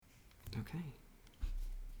Okay.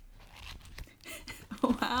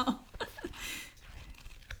 Wow.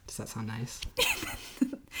 Does that sound nice?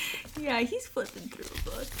 Yeah, he's flipping through a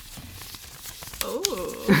book.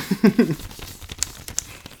 Oh.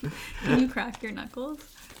 Can you crack your knuckles?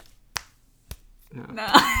 No. No.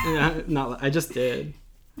 Yeah, not. I just did.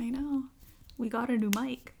 I know. We got a new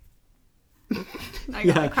mic. I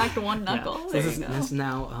Yeah. cracked one knuckle. Yeah. So There this you go. is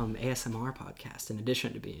now ASMR podcast in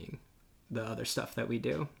addition to being the other stuff that we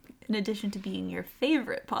do. In addition to being your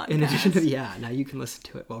favorite podcast. In addition to now you can listen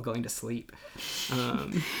to it while going to sleep.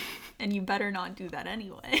 And you better not do that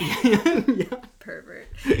anyway. Yeah. Pervert.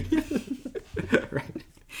 Right.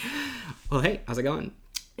 Well, hey, how's it going?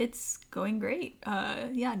 It's going great.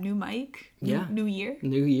 Yeah, new mic. Yeah. New year.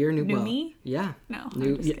 New year, new me? Yeah. No,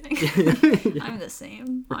 New, I'm just kidding. I'm the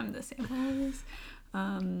same always.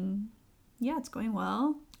 Yeah, it's going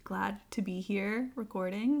well. Glad to be here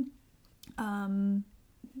recording.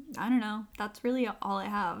 I don't know. That's really all I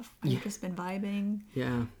have. I've just been vibing.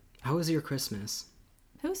 Yeah. How was your Christmas?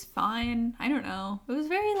 It was fine. I don't know. It was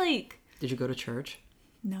very Did you go to church?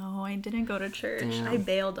 No, I didn't go to church. Damn. I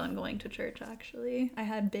bailed on going to church, actually. I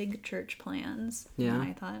had big church plans. Yeah. And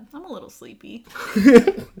I thought, I'm a little sleepy.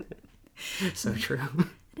 So true.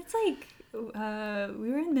 It's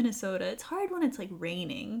we were in Minnesota. It's hard when it's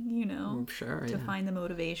raining, you know, Sure, to yeah. find the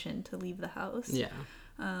motivation to leave the house. Yeah.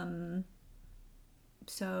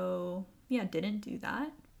 So, yeah, didn't do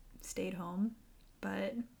that. Stayed home.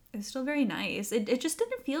 But it was still very nice. It just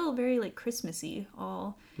didn't feel very, Christmassy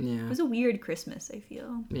all. Yeah. It was a weird Christmas, I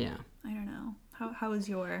feel. Yeah. I don't know. How was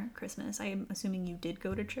your Christmas? I am assuming you did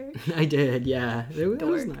go to church. I did, yeah. It was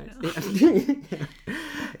Dork. nice.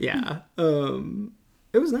 Yeah.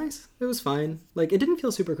 It was nice. It was fine. It didn't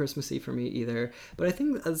feel super Christmassy for me either. But I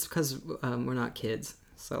think that's because we're not kids.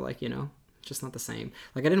 So, just not the same.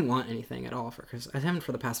 I didn't want anything at all for Christmas. I haven't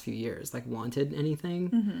for the past few years, wanted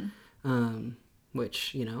anything. Mm-hmm.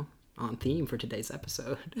 Which, on theme for today's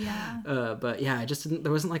episode. Yeah. But yeah, I just didn't,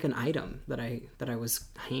 there wasn't an item that I was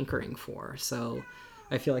hankering for. So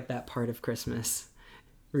I feel like that part of Christmas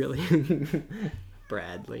really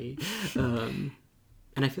Bradley.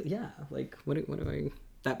 And I feel, what do I,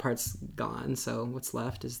 that part's gone. So what's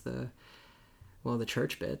left is the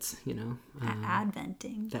church bits,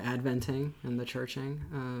 Adventing. the adventing and the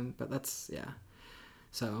churching. But that's, yeah.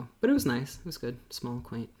 So, but it was nice. It was good. Small,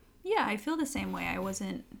 quaint. Yeah, I feel the same way. I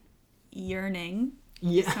wasn't yearning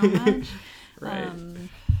Yeah. so much. Right.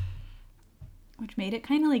 Which made it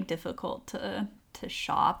kind of difficult to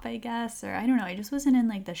shop, I guess, or I don't know. I just wasn't in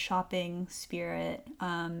the shopping spirit.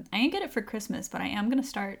 I didn't get it for Christmas, but I am gonna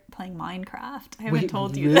start playing Minecraft. I haven't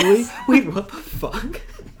told you really? this. Wait, what the fuck?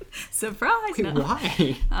 Surprise! Wait, No.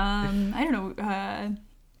 why? I don't know. I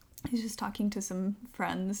was just talking to some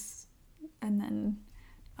friends, and then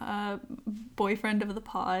boyfriend of the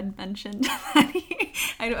pod mentioned that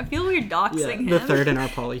I feel weird doxing him. The third in our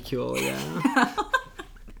polycule, yeah.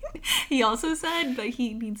 He also said that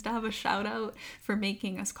he needs to have a shout out for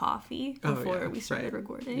making us coffee before we started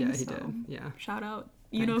recording. Yeah, he so did. Yeah. Shout out.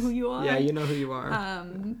 You Thanks. know who you are. Yeah, you know who you are.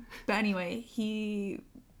 But anyway,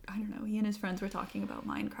 I don't know, he and his friends were talking about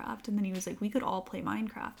Minecraft, and then he was like, we could all play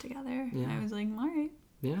Minecraft together. Yeah. And I was like, all right.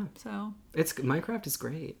 Yeah. So Minecraft is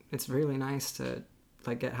great. It's really nice to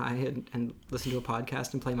get high and listen to a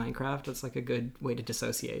podcast and play Minecraft. It's a good way to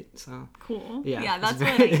dissociate. So cool. Yeah, Yeah, that's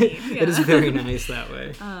very, what I need. Yeah. It is very nice that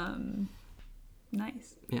way.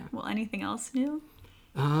 Nice. Yeah. Well, anything else new?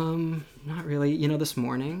 Not really. This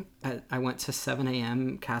morning I went to 7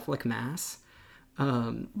 a.m. Catholic Mass.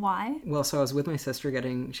 Why? Well, so I was with my sister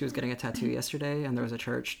she was getting a tattoo yesterday, and there was a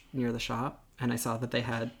church near the shop, and I saw that they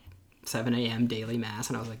had 7 a.m. daily mass,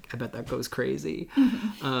 and I was like, I bet that goes crazy.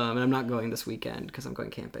 And I'm not going this weekend because I'm going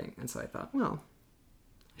camping, and so I thought, well,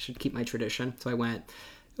 I should keep my tradition. So I went.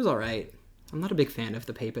 It was all right. I'm not a big fan of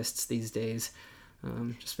the papists these days.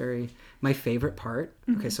 My favorite part,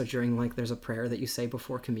 okay, so during there's a prayer that you say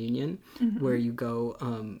before communion where you go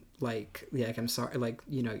I'm sorry,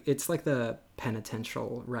 it's the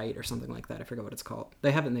penitential rite or something like that. I forget what it's called.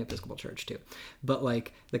 They have it in the Episcopal Church too, but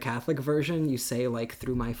the Catholic version, you say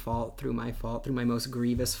through my most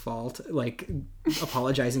grievous fault,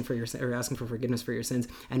 apologizing for your sin or asking for forgiveness for your sins.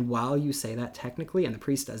 And while you say that, technically, and the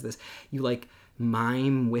priest does this, you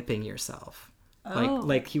mime whipping yourself.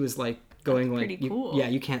 He was going pretty cool.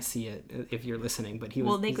 You can't see it if you're listening, but he was.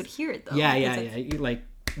 Well, they could hear it though. Yeah. You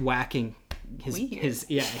whacking his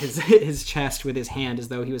chest with his hand as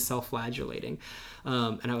though he was self-flagellating,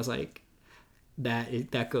 and I was like,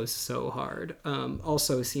 that goes so hard.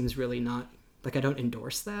 Also seems really not I don't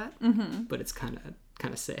endorse that, but it's kind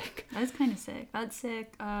of sick. That is kind of sick. That's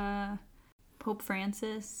sick. Pope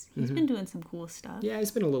Francis. He's been doing some cool stuff. Yeah,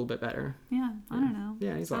 he's been a little bit better. Yeah, I don't know.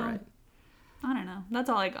 Yeah, he's all right. I don't know. That's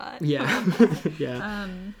all I got. Yeah. Yeah.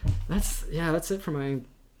 That's it for my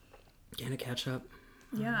Gonna catch up.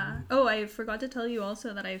 Yeah. Oh, I forgot to tell you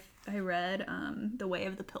also that I read The Way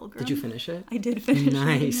of the Pilgrim. Did you finish it? I did finish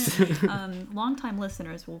Nice. it. Longtime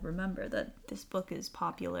listeners will remember that this book is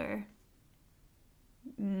popular,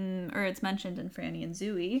 or it's mentioned in Franny and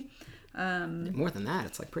Zooey. More than that,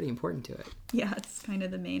 it's like pretty important to it. Yeah, it's kind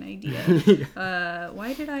of the main idea.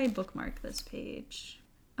 Why did I bookmark this page?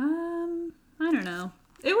 I don't know.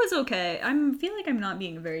 It was okay. I feel like I'm not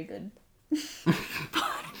being a very good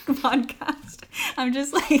podcast. I'm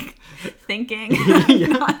just like thinking,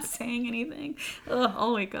 not saying anything. Ugh,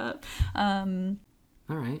 I'll wake up. All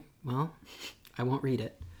right. Well, I won't read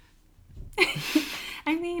it.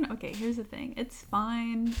 I mean, okay, here's the thing. It's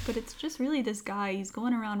fine, but it's just really this guy. He's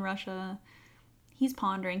going around Russia. He's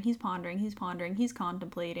pondering, he's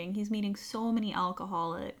contemplating. He's meeting so many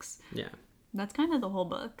alcoholics. Yeah. That's kind of the whole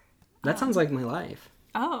book. That sounds like my life.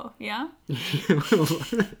 Oh, yeah?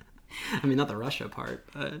 I mean, not the Russia part,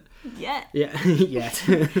 but... Yet. Yeah, yet.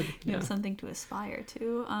 You have something to aspire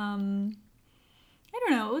to. I don't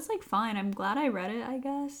know. It was, like, fine. I'm glad I read it, I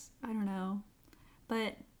guess. I don't know.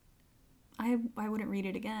 But I wouldn't read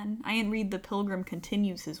it again. I didn't read The Pilgrim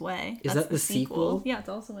Continues His Way. Is that the sequel? Yeah, it's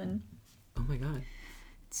also in... Oh, my God.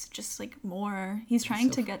 It's just, like, more... He's trying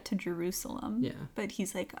to get to Jerusalem. Yeah. But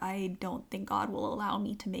he's like, I don't think God will allow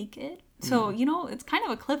me to make it. So, you know, it's kind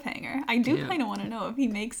of a cliffhanger. I do kind of want to know if he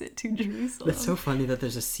makes it to Jerusalem. That's so funny that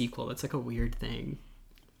there's a sequel. It's like a weird thing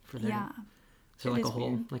for them. Yeah. So like a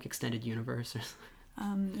whole like extended universe or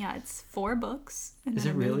something. Yeah, it's 4 books. Is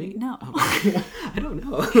it really? No. Oh, I don't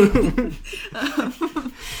know.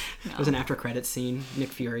 No. There's an after credits scene. Nick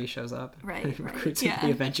Fury shows up. Right. And recruits him for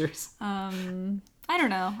the Avengers. I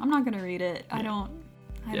don't know. I'm not going to read it. I don't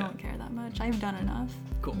care that much. I've done enough.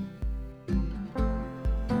 Cool.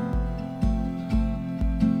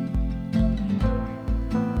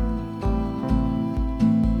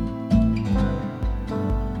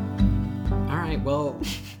 Well,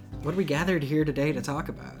 what are we gathered here today to talk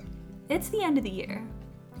about? It's the end of the year.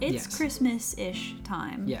 It's Christmas-ish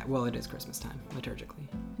time. Yeah, well, it is Christmas time, liturgically.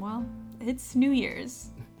 Well, it's New Year's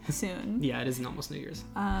soon. Yeah, it is almost New Year's.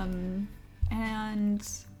 And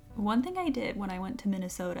one thing I did when I went to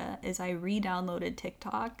Minnesota is I re-downloaded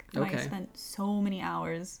TikTok. And I spent so many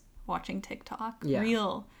hours watching TikTok. Yeah.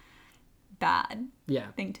 Real bad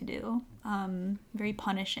thing to do. Very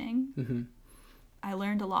punishing. Mm-hmm. I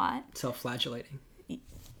learned a lot. Self-flagellating.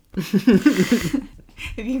 If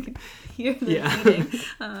you could hear the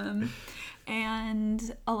reading.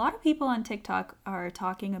 And a lot of people on TikTok are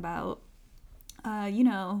talking about,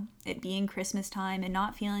 it being Christmas time and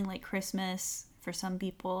not feeling like Christmas for some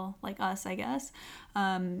people, like us, I guess.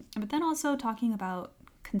 But then also talking about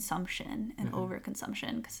consumption and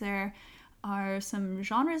overconsumption, because there are some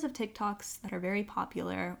genres of TikToks that are very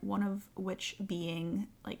popular, one of which being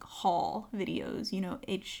like haul videos,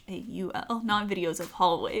 HAUL, not videos of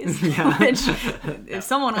hallways, which if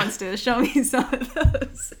someone wants to show me some of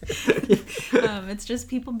those, it's just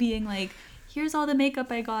people being like, here's all the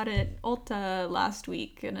makeup I got at Ulta last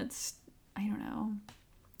week, and it's, I don't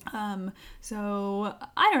know. So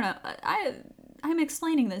I don't know. I'm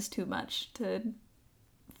explaining this too much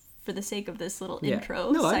for the sake of this little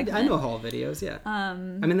intro segment. I know haul videos, I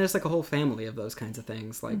mean, there's like a whole family of those kinds of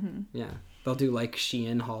things. Like, they'll do like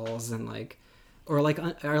Shein hauls and like, or like,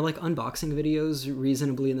 are like unboxing videos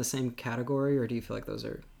reasonably in the same category, or do you feel like those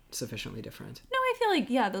are sufficiently different? No, I feel like,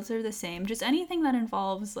 those are the same. Just anything that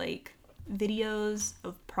involves like videos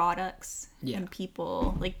of products and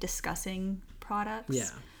people like discussing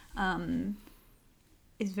products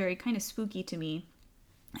is very kind of spooky to me.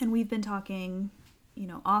 And we've been talking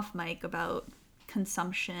off mic about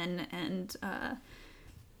consumption and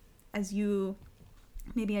as you,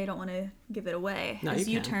 maybe I don't want to give it away, as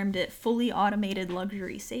you termed it, fully automated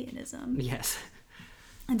luxury Satanism. Yes.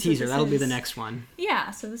 And teaser, that'll be the next one. Yeah,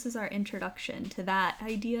 so this is our introduction to that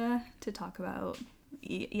idea, to talk about,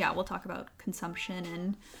 we'll talk about consumption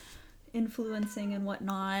and influencing and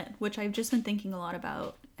whatnot, which I've just been thinking a lot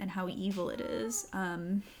about and how evil it is.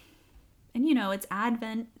 And, it's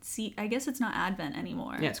Advent. See, I guess it's not Advent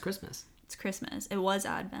anymore. Yeah, it's Christmas. It's Christmas. It was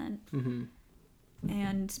Advent. Mm-hmm.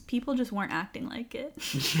 And people just weren't acting like it.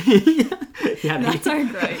 That's our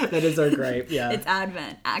gripe. That is our gripe, yeah. It's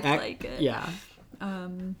Advent. Act like it. Yeah.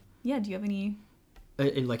 Do you have any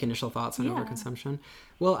Like initial thoughts on Yeah. overconsumption.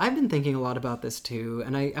 Well, I've been thinking a lot about this too,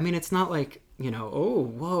 and I mean, it's not like, oh,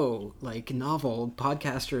 whoa, like novel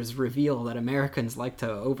podcasters reveal that Americans like to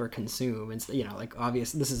overconsume, and like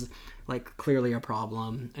obvious, this is like clearly a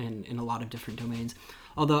problem in a lot of different domains.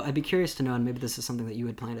 Although I'd be curious to know, and maybe this is something that you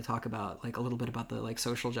would plan to talk about, like a little bit about the like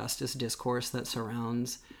social justice discourse that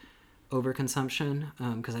surrounds overconsumption,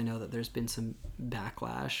 because I know that there's been some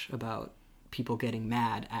backlash about people getting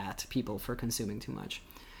mad at people for consuming too much.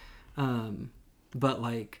 But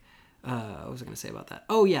like, what was I going to say about that?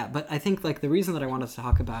 Oh yeah, but I think like the reason that I wanted to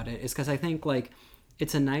talk about it is because I think like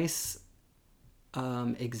it's a nice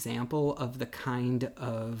example of the kind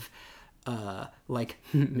of like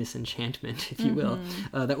misenchantment, if you will,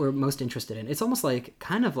 that we're most interested in. It's almost like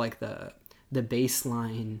kind of like the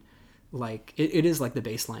baseline, like it is like the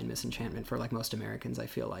baseline misenchantment for like most Americans, I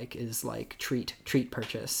feel like, is like treat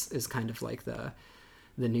purchase is kind of like the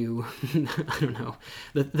new I don't know,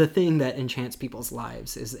 the thing that enchants people's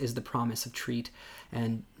lives is the promise of treat,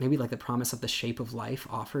 and maybe like the promise of the shape of life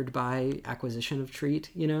offered by acquisition of treat,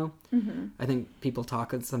 I think people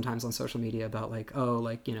talk sometimes on social media about like, oh,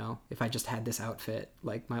 like, if I just had this outfit,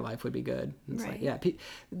 like my life would be good. And it's like, yeah,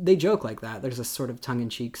 they joke like that. There's a sort of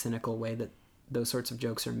tongue-in-cheek cynical way that those sorts of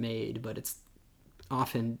jokes are made, but it's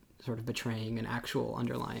often sort of betraying an actual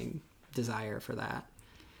underlying desire for that.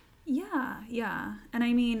 Yeah. And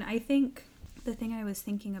I mean, I think the thing I was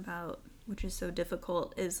thinking about, which is so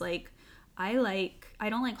difficult, is like, I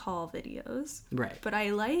don't like haul videos. Right. But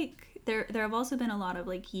I like, there have also been a lot of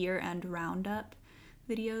like year-end roundup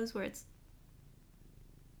videos where it's,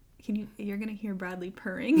 you're going to hear Bradley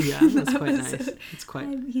purring. Yeah, that's quite nice. It's quite,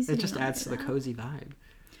 it just adds to the cozy vibe.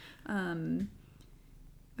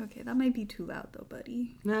 Okay, that might be too loud though,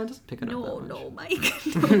 buddy. No, just pick it up that much. No, Mike.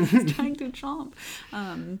 No, he's trying to chomp.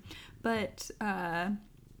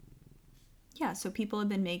 Yeah, so people have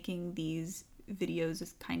been making these videos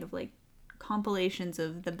as kind of like compilations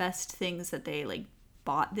of the best things that they like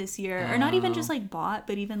bought this year. Or not even just like bought,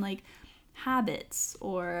 but even like habits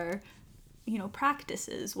or,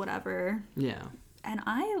 practices, whatever. Yeah. And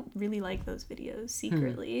I really like those videos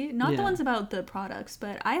secretly. Not the ones about the products,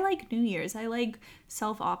 but I like New Year's. I like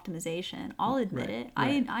self-optimization. I'll admit it.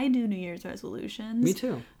 Right. I do New Year's resolutions. Me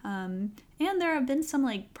too. And there have been some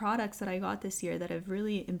like products that I got this year that have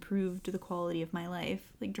really improved the quality of my life,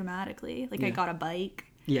 like dramatically. Like I got a bike.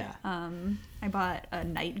 Yeah. I bought a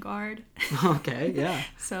night guard. Okay, yeah.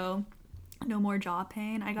 So no more jaw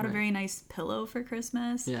pain. I got a very nice pillow for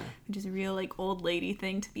Christmas. Yeah. Which is a real like old lady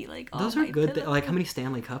thing to be like, oh, those are good. Like, how many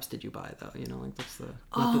Stanley Cups did you buy though? Like that's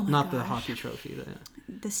not the hockey trophy.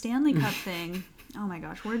 The Stanley Cup thing. Oh my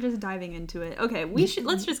gosh, we're just diving into it. Okay,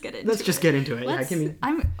 let's just get into it. Let's just get into it.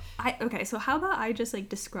 Okay, so how about I just like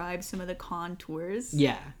describe some of the contours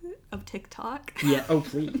of TikTok? Yeah, oh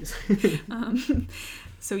please.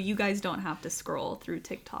 So you guys don't have to scroll through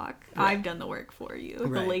TikTok. Right. I've done the work for you,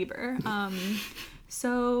 the labor.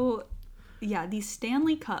 So yeah, these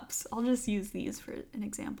Stanley Cups, I'll just use these for an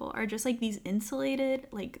example, are just like these insulated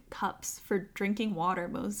like cups for drinking water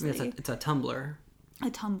mostly. It's a tumbler. A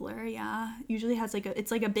tumbler, yeah. Usually has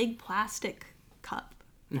it's like a big plastic cup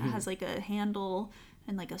that has like a handle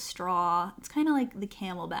and like a straw. It's kind of like the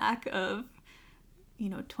Camelback of,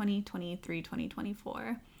 2023,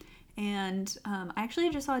 2024. And I actually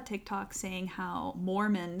just saw a TikTok saying how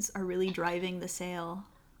Mormons are really driving the sale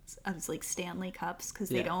of like Stanley Cups because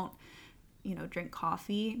they don't, drink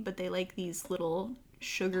coffee, but they like these little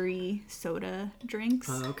sugary soda drinks.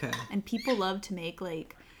 Oh, okay. And people love to make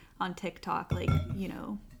like on TikTok, like,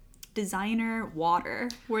 designer water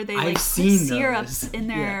where they like put syrups in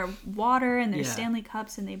their water and their Stanley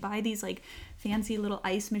Cups, and they buy these like fancy little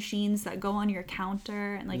ice machines that go on your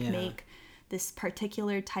counter and like make this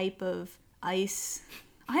particular type of ice.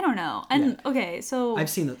 I don't know. And okay, so I've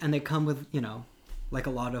seen them, and they come with, like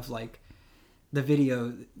a lot of like the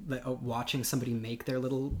video, like watching somebody make their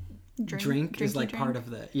little drink is like part of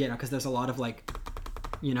the, because there's a lot of like,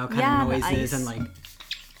 kind of noises and like,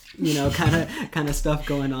 kind of stuff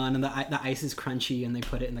going on, and the ice is crunchy, and they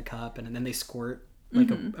put it in the cup, and then they squirt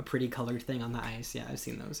like a pretty colored thing on the ice. Yeah, I've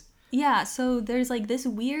seen those. Yeah, so there's like this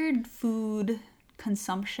weird food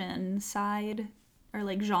consumption side or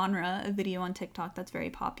like genre of video on TikTok that's very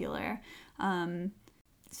popular.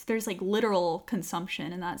 So there's like literal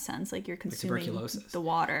consumption in that sense, like you're consuming like the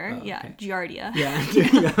water. Oh, okay. Giardia.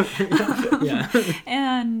 Yeah.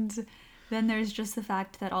 And then there's just the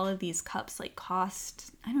fact that all of these cups like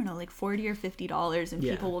cost, I don't know, like $40 or $50, and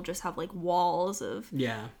people will just have like walls of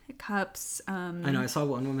cups. I know, I saw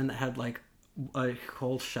one woman that had like a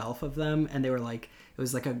whole shelf of them, and they were like, it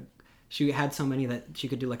was like a she had so many that she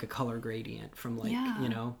could do like a color gradient from like, Yeah. you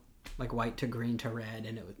know, like white to green to red,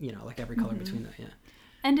 and it, you know, like every color between that. Yeah.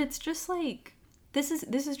 And it's just like, this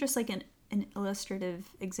is just like an illustrative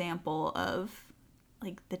example of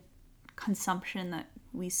like the consumption that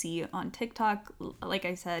we see on TikTok. Like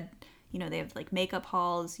I said, you know, they have like makeup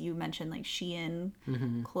hauls. You mentioned like Shein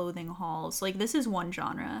clothing hauls. Like this is one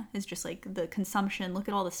genre. It's just like the consumption. Look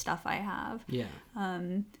at all the stuff I have. Yeah.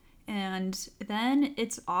 And then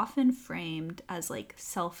it's often framed as like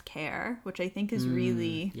self-care, which I think is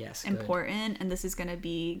really important. And this is going to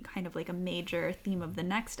be kind of like a major theme of the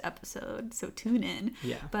next episode. So tune in.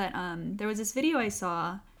 Yeah. But there was this video I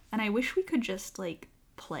saw, and I wish we could just like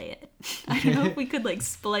play it. I don't know if we could like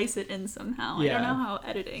splice it in somehow. Yeah. I don't know how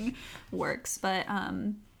editing works, but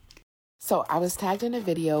So I was tagged in a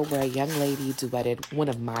video where a young lady duetted one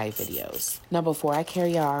of my videos. Now, before I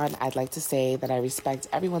carry on, I'd like to say that I respect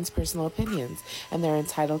everyone's personal opinions and they're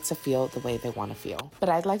entitled to feel the way they want to feel. But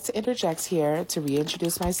I'd like to interject here to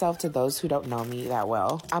reintroduce myself to those who don't know me that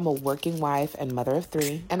well. I'm a working wife and mother of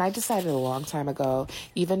 3, and I decided a long time ago,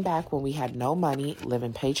 even back when we had no money,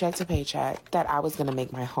 living paycheck to paycheck, that I was going to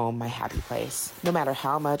make my home my happy place, no matter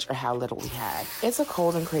how much or how little we had. It's a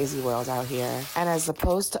cold and crazy world out here, and as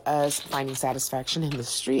opposed to us finding satisfaction in the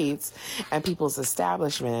streets and people's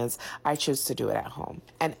establishments, I choose to do it at home.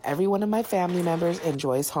 And every one of my family members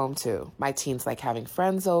enjoys home too. My teens like having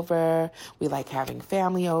friends over, we like having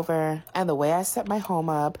family over, and the way I set my home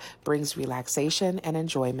up brings relaxation and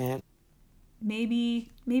enjoyment.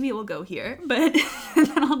 maybe it will go here, but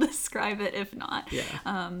then I'll describe it if not.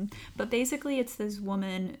 Yeah. But basically it's this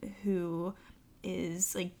woman who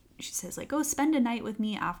is like, she says like, oh, spend a night with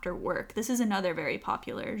me after work. This is another very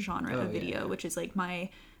popular genre of video, which is like my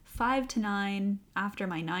 5 to 9 after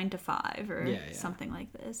my 9 to 5 or something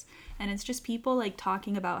like this. And it's just people like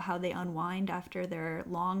talking about how they unwind after their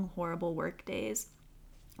long, horrible work days.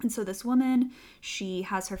 And so this woman, she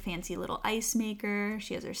has her fancy little ice maker.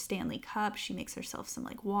 She has her Stanley cup. She makes herself some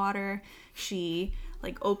like water. She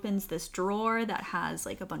like opens this drawer that has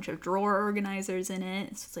like a bunch of drawer organizers in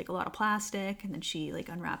it. So it's like a lot of plastic. And then she like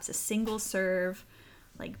unwraps a single serve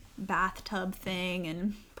like bathtub thing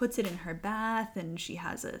and puts it in her bath. And she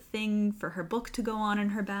has a thing for her book to go on in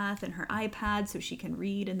her bath and her iPad so she can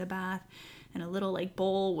read in the bath. And a little like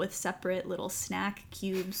bowl with separate little snack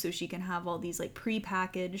cubes so she can have all these like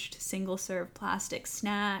pre-packaged single-serve plastic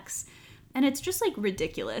snacks. And it's just like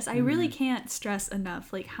ridiculous. I really can't stress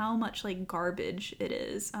enough like how much like garbage it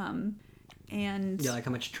is. And yeah, like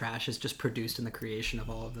how much trash is just produced in the creation of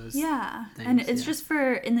all of those things. And it's just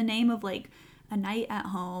for in the name of like a night at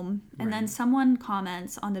home. And then someone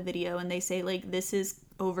comments on the video and they say like, this is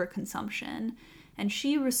overconsumption. And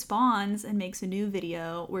she responds and makes a new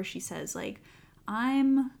video where she says, like,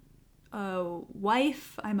 I'm a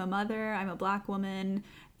wife, I'm a mother, I'm a Black woman,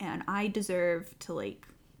 and I deserve to, like,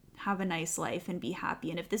 have a nice life and be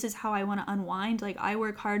happy. And if this is how I want to unwind, like, I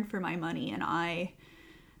work hard for my money and I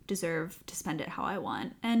deserve to spend it how I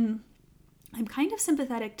want. And I'm kind of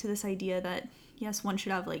sympathetic to this idea that, yes, one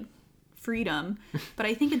should have, like, freedom, but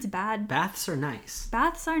I think it's bad. Baths are nice.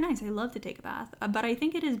 Baths are nice. I love to take a bath. But I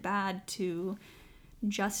think it is bad to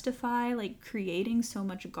justify like creating so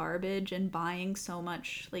much garbage and buying so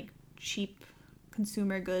much like cheap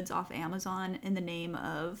consumer goods off Amazon in the name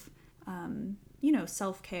of you know,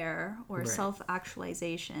 self-care or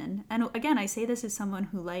self-actualization. And again, I say this as someone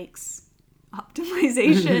who likes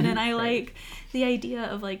optimization and I like the idea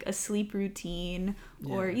of like a sleep routine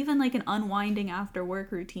or even like an unwinding after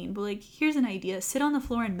work routine. But like, here's an idea: sit on the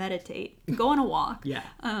floor and meditate, go on a walk.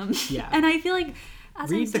 And I feel like as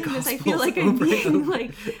I'm saying this, I feel like I'm being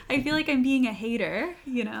like, I feel like I'm being a hater,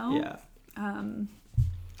 you know?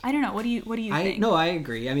 I don't know. What do you think? No, I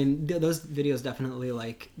agree. I mean, those videos definitely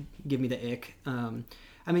like give me the ick.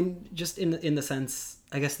 I mean, just in the sense,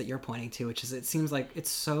 I guess, that you're pointing to, which is it seems like it's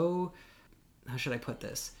so, how should I put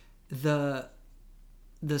this? The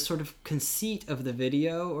sort of conceit of the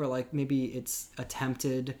video, or like maybe it's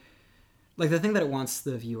attempted, like the thing that it wants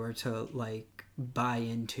the viewer to like buy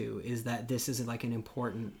into is that this is like an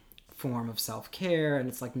important form of self-care, and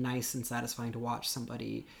it's like nice and satisfying to watch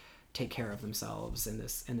somebody take care of themselves in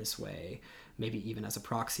this way, maybe even as a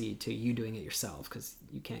proxy to you doing it yourself because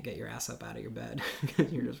you can't get your ass up out of your bed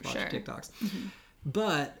because you're just watching TikToks.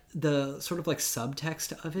 But the sort of like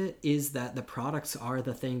subtext of it is that the products are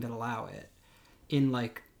the thing that allow it in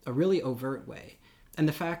like a really overt way. And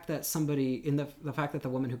the fact that the fact that the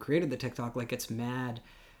woman who created the TikTok like gets mad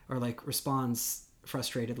or like responds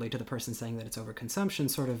frustratedly to the person saying that it's overconsumption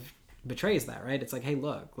sort of betrays that, right? It's like, hey,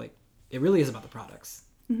 look, like it really is about the products,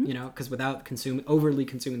 you know, because without overly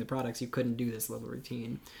consuming the products, you couldn't do this little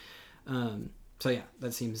routine. So yeah,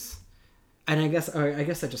 that seems, and I guess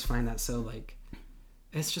I just find that so like,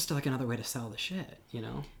 it's just like another way to sell the shit, you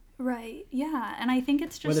know? Right. Yeah. And I think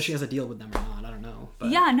it's just... Whether she has a deal with them or not, I don't know. But...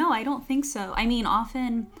 Yeah, no, I don't think so. I mean,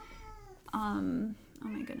 often... oh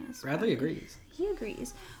my goodness. Bradley agrees. He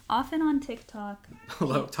agrees. Often on TikTok...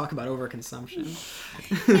 Although, talk about overconsumption.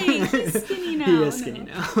 Hey, he's skinny now. He is skinny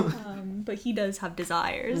now. But he does have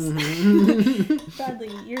desires.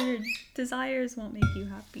 Bradley, your desires won't make you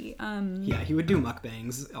happy. Yeah, he would do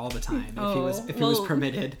mukbangs all the time if he was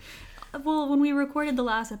permitted. Well, when we recorded the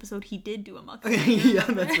last episode, he did do a mukbang. Yeah,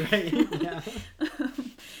 that's right. Yeah.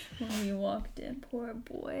 When we walked in, poor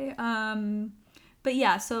boy. But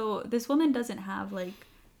yeah, so this woman doesn't have, like,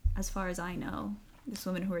 as far as I know, this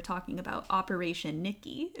woman who we're talking about, Operation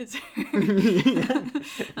Nikki, is her.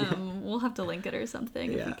 We'll have to link it or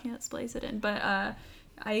something if we can't splice it in. But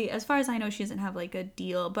as far as I know, she doesn't have, like, a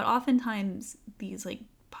deal. But oftentimes these, like,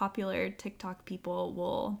 popular TikTok people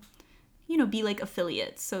will... be like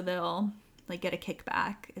affiliates, so they'll like get a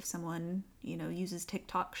kickback if someone uses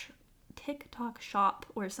TikTok shop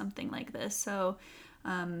or something like this. So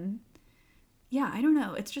yeah, I don't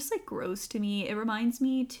know, it's just like gross to me. It reminds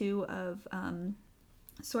me too of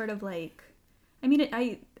sort of like, I mean,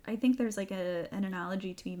 I think there's like an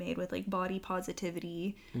analogy to be made with like body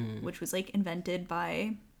positivity, which was like invented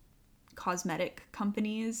by cosmetic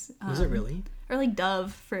companies. Was it really? Or like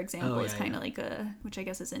Dove, for example, is kind of yeah. like which I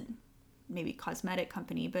guess isn't maybe cosmetic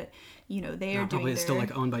company, but they are doing probably still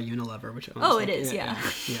like owned by Unilever, which it is, yeah.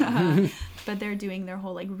 But they're doing their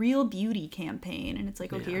whole like real beauty campaign, and it's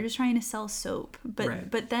like, okay, you're just trying to sell soap,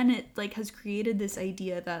 but then it like has created this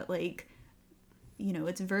idea that like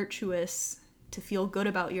it's virtuous to feel good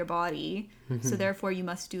about your body, so therefore you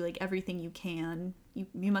must do like everything you can,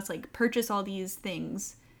 you must like purchase all these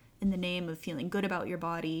things in the name of feeling good about your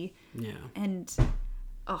body. And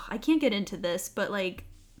I can't get into this, but like,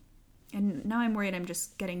 and now I'm worried I'm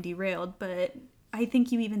just getting derailed, but I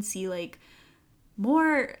think you even see like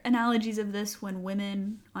more analogies of this when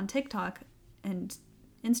women on TikTok and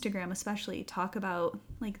Instagram especially talk about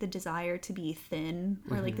like the desire to be thin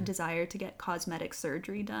or like the desire to get cosmetic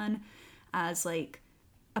surgery done as like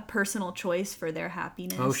a personal choice for their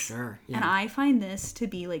happiness. Oh, sure. Yeah. And I find this to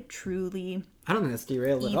be like truly I don't think that's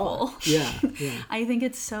derailed evil. At all. Yeah. I think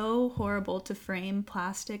it's so horrible to frame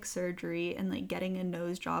plastic surgery and like getting a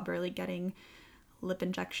nose job or like getting lip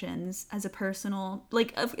injections as a personal,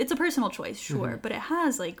 like it's a personal choice, sure, but it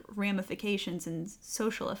has like ramifications and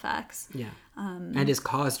social effects. Yeah. And is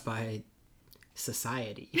caused by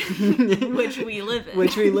society. Which we live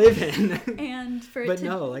in. And for it but to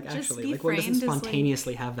no, like just actually, be like one doesn't framed as,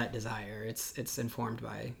 spontaneously have that desire. It's informed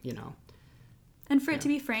by, And for it to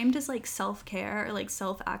be framed as like self-care or like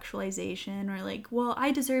self-actualization or like, well,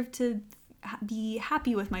 I deserve to be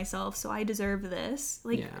happy with myself, so I deserve this.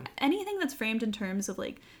 Like anything that's framed in terms of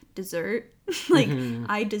like dessert, like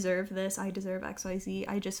I deserve this, I deserve XYZ,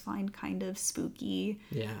 I just find kind of spooky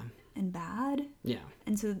and bad. Yeah.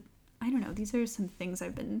 And so, I don't know, these are some things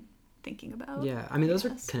I've been thinking about. Yeah, I mean, those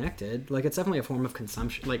are connected. Like, it's definitely a form of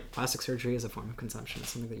consumption. Like, plastic surgery is a form of consumption. It's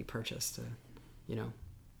something that you purchase to,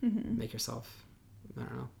 make yourself, I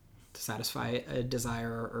don't know, to satisfy a desire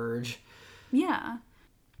or urge. Yeah.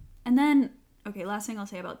 And then, okay, last thing I'll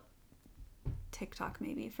say about TikTok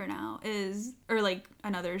maybe for now is, or like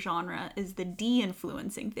another genre, is the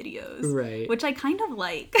de-influencing videos. Right. Which I kind of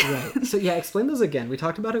like. Right. So, yeah, explain those again. We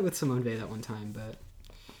talked about it with Simone Bay that one time, but...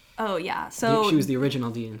 Oh, yeah. So she was the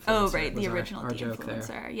original de-influencer. Oh, right. The original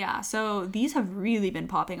de-influencer. Yeah. So these have really been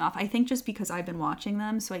popping off. I think just because I've been watching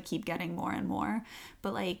them, so I keep getting more and more.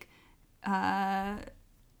 But like,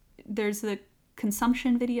 there's the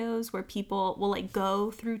consumption videos where people will like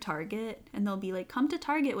go through Target and they'll be like, come to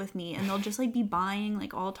Target with me. And they'll just like be buying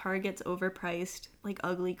like all Target's overpriced, like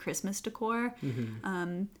ugly Christmas decor.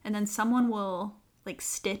 And then someone will like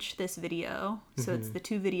stitch this video, so it's the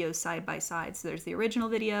two videos side by side. So there's the original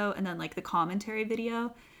video and then like the commentary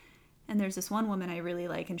video, and there's this one woman I really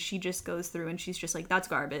like, and she just goes through and she's just like, that's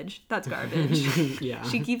garbage, yeah.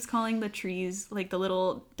 She keeps calling the trees, like the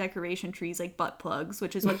little decoration trees, like butt plugs,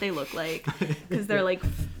 which is what they look like because they're like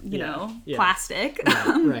plastic.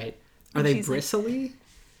 Right. Are they bristly? Like,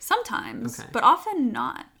 sometimes, but often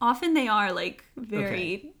not. Often they are like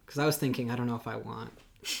very, because I was thinking, I don't know if I want.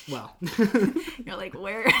 Well, you're like,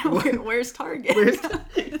 where's Target?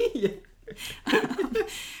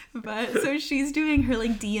 But so she's doing her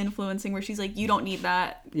like de-influencing where she's like, you don't need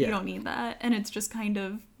that, you don't need that, and it's just kind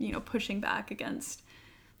of pushing back against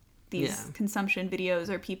these consumption videos,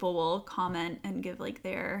 or people will comment and give like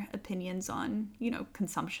their opinions on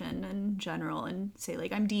consumption in general and say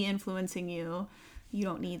like, I'm de-influencing you you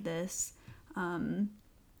don't need this.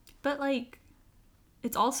 But like,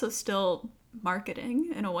 it's also still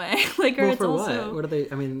marketing in a way. Like, or well, it's for also... what do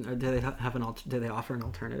they, I mean, do they have do they offer an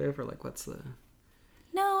alternative, or like what's the...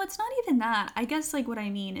 No, it's not even that. I guess like what I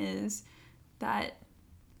mean is that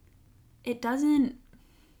it doesn't,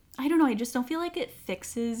 I don't know, I just don't feel like it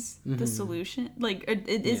fixes the solution. Like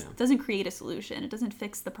it doesn't create a solution. It doesn't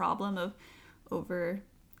fix the problem of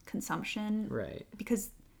overconsumption. Right. Because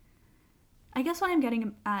I guess what I'm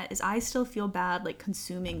getting at is I still feel bad like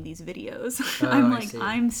consuming these videos.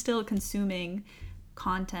 I'm still consuming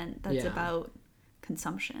content that's about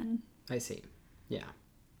consumption. I see. Yeah.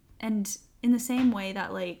 And in the same way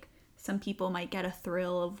that like some people might get a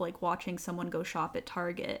thrill of like watching someone go shop at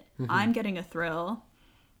Target, I'm getting a thrill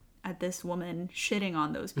at this woman shitting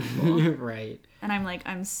on those people. Right. And I'm like,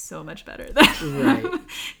 I'm so much better than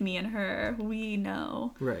me and her. We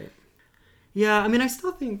know. Right. Yeah, I mean, I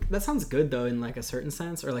still think that sounds good though in like a certain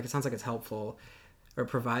sense, or like it sounds like it's helpful or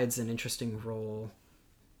provides an interesting role,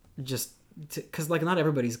 just because like not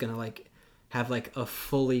everybody's gonna like have like a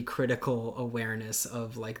fully critical awareness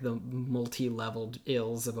of like the multi-leveled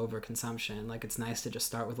ills of overconsumption. Like it's nice to just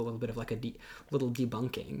start with a little bit of like a little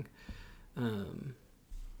debunking,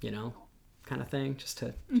 you know, kind of thing, just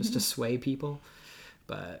to sway people.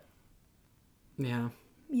 But yeah,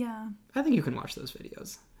 I think you can watch those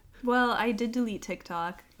videos. Well, I did delete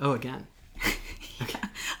TikTok. Oh, again. Okay.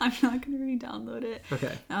 I'm not gonna re-download it.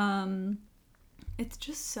 Okay. It's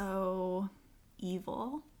just so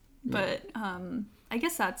evil. But I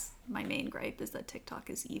guess that's my main gripe, is that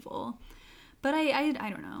TikTok is evil. But I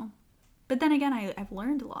don't know. But then again, I've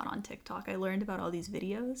learned a lot on TikTok. I learned about all these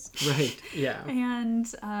videos. Right, yeah. And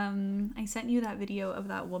I sent you that video of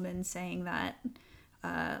that woman saying that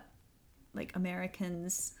like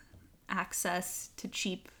Americans' access to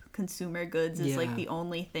cheap consumer goods is like the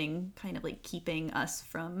only thing kind of like keeping us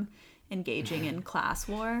from engaging in class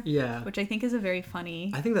war. Yeah. Which I think is a very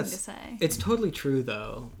funny thing to say. It's totally true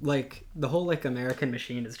though. Like the whole like American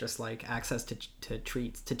machine is just like access to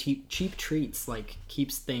treats, to cheap treats, like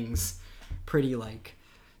keeps things pretty like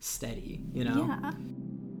steady, you know?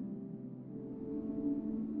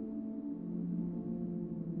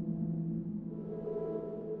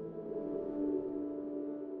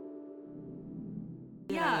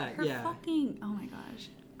 Yeah. Her fucking, oh my gosh.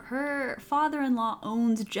 Her father-in-law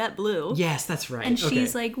owns JetBlue. Yes, that's right. And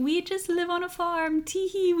she's like, we just live on a farm.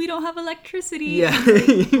 Teehee, we don't have electricity. Yeah.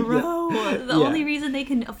 Like, bro, the only reason they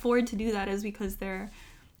can afford to do that is because they're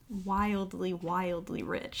wildly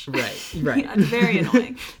rich. Right. That's very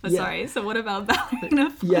annoying. But sorry. So what about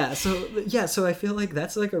ballerina? So I feel like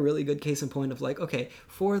that's like a really good case in point of like, okay,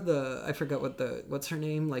 for the, I forgot what's her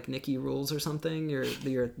name, like Nikki Rules or something,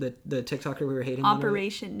 the TikToker we were hating.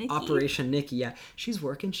 Operation Nikki. Yeah. She's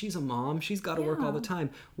working. She's a mom. She's got to work all the time.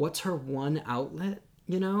 What's her one outlet?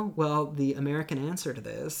 You know, well, the American answer to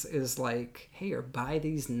this is like, hey, or buy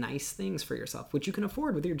these nice things for yourself, which you can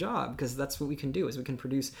afford with your job, because that's what we can do, is we can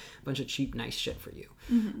produce a bunch of cheap, nice shit for you.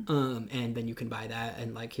 And then you can buy that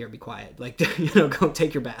and like, here, be quiet. Like, you know, go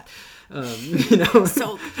take your bath. You know,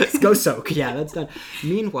 soak. Go soak. Yeah, that's done.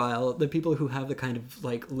 Meanwhile, the people who have the kind of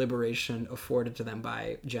like liberation afforded to them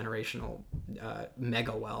by generational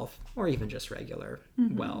mega wealth, or even just regular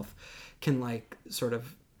wealth, can like sort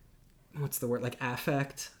of, what's the word, like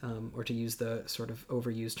affect, or to use the sort of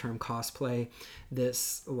overused term cosplay,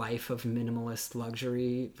 this life of minimalist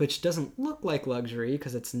luxury, which doesn't look like luxury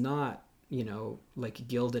because it's not, you know, like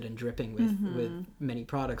gilded and dripping with many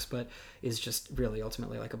products, but is just really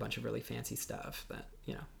ultimately like a bunch of really fancy stuff that,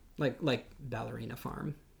 you know, like Ballerina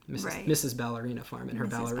Farm, Mrs. Ballerina Farm and her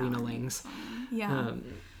ballerina-lings. Yeah.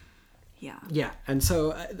 And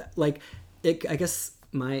so like I guess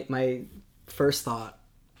my first thought,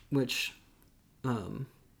 which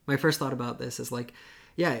my first thought about this is like,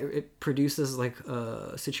 yeah, it produces like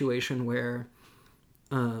a situation where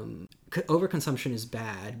overconsumption is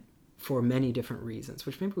bad for many different reasons,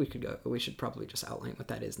 which maybe we should probably just outline what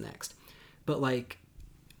that is next. But like,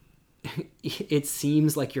 it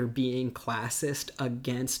seems like you're being classist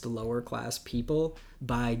against lower class people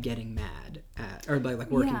by getting mad at, or by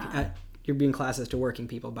like working at, you're being classist to working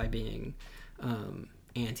people by being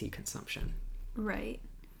anti-consumption. Right.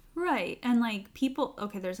 And like people,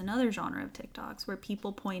 okay, there's another genre of TikToks where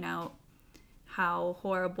people point out how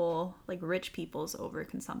horrible like rich people's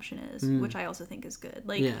overconsumption is, which I also think is good.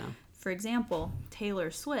 Like, for example,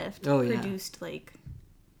 Taylor Swift produced like,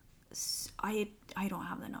 I don't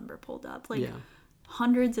have the number pulled up, like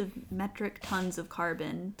hundreds of metric tons of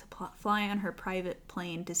carbon to fly on her private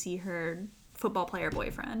plane to see her football player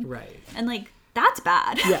boyfriend. Right. And like, that's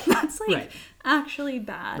bad. Yeah. That's like actually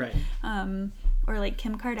bad. Right. Or like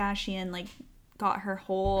Kim Kardashian like got her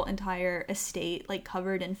whole entire estate like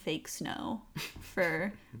covered in fake snow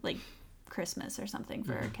for like Christmas or something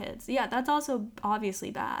for her kids. Yeah, that's also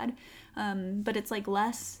obviously bad. But it's like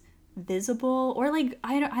less visible, or like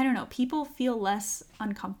I don't know, people feel less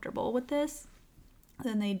uncomfortable with this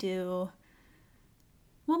than they do.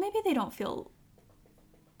 Well, maybe they don't feel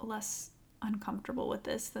less uncomfortable with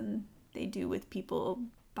this than they do with people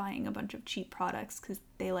buying a bunch of cheap products because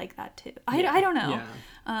they like that too. I don't know.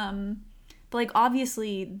 Yeah. But like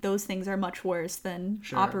obviously those things are much worse than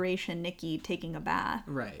Operation Nikki taking a bath.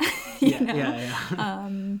 Right.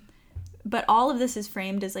 Yeah. But all of this is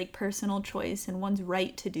framed as like personal choice and one's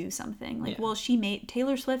right to do something. Like, well,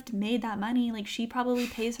 Taylor Swift made that money. Like, she probably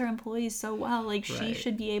pays her employees so well. Like, she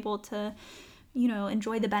should be able to, you know,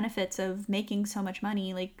 enjoy the benefits of making so much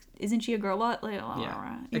money. Like, isn't she a girl? Like,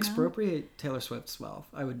 expropriate Taylor Swift's wealth.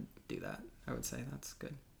 I would do that. I would say that's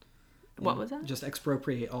good. What was that? Just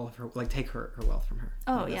expropriate all of her, like take her wealth from her.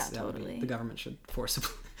 Oh, yeah, totally. The government should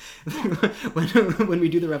forcibly. When we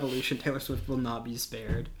do the revolution, Taylor Swift will not be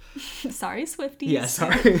spared. Sorry, Swifties. Yeah,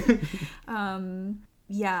 sorry.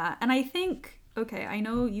 Yeah, and I think, okay, I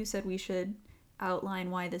know you said we should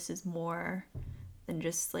outline why this is more than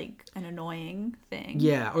just like an annoying thing.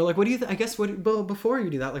 Yeah, or like what do you I guess well, before you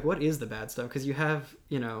do that, like what is the bad stuff? Because you have,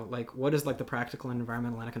 you know, like what is like the practical and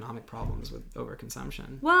environmental and economic problems with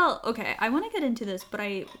overconsumption? Well, okay, I want to get into this, but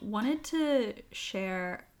I wanted to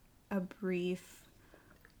share a brief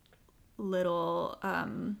little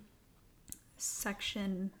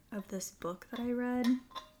section of this book that I read.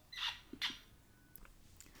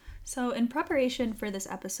 So in preparation for this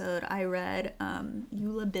episode, I read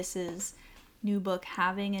Eula Biss's new book,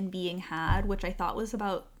 Having and Being Had, which I thought was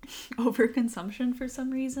about overconsumption for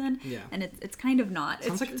some reason. Yeah. And it's kind of not.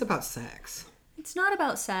 Sounds like it's about sex. It's not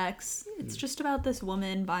about sex. It's just about this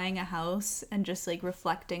woman buying a house and just like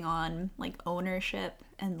reflecting on like ownership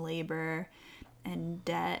and labor and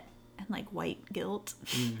debt and like white guilt.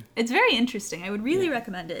 It's very interesting. I would really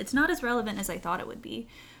recommend it. It's not as relevant as I thought it would be.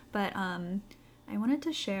 But I wanted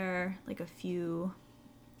to share like a few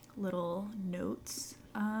little notes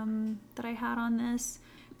that I had on this,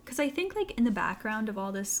 because I think like in the background of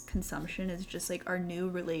all this consumption is just like our new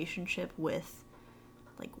relationship with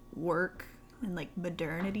like work and like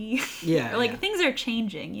modernity. Yeah. Or, like things are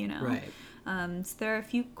changing, you know. Right. So there are a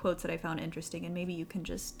few quotes that I found interesting, and maybe you can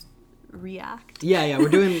just react. Yeah, we're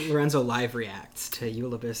doing Lorenzo live reacts to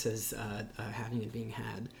Eula Biss's Having and Being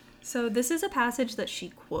Had. So this is a passage that she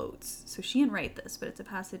quotes. So she didn't write this, but it's a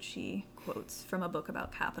passage she quotes from a book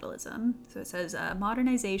about capitalism. So it says,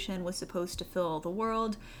 modernization was supposed to fill the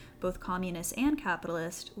world, both communist and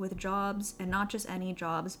capitalist, with jobs, and not just any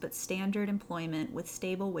jobs, but standard employment with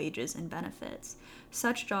stable wages and benefits.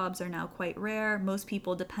 Such jobs are now quite rare. Most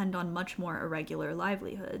people depend on much more irregular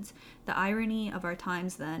livelihoods. The irony of our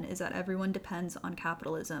times then is that everyone depends on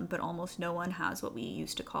capitalism, but almost no one has what we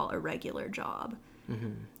used to call a regular job.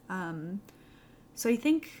 So I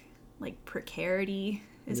think like precarity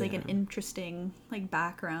is like an interesting like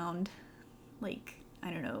background, like I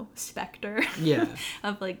don't know, specter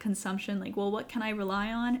of like consumption. Like, well, what can I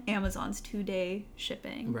rely on? Amazon's 2-day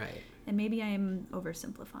shipping. Right. And maybe I'm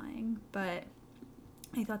oversimplifying, but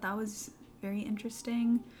I thought that was very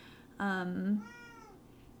interesting. Bradley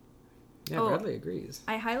agrees.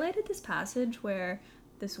 I highlighted this passage where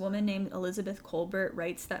this woman named Elizabeth Colbert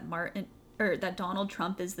writes that that Donald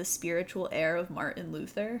Trump is the spiritual heir of Martin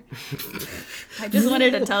Luther. I just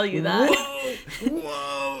wanted to tell you that.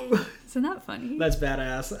 Whoa! Isn't that funny? That's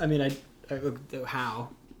badass. I mean, I how?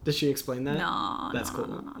 Does she explain that? No. That's cool.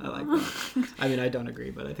 No. I like that. I mean, I don't agree,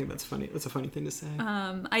 but I think that's funny. That's a funny thing to say.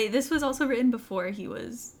 This was also written before he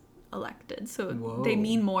was elected, so they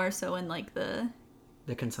mean more so in like the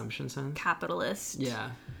consumption sense, capitalist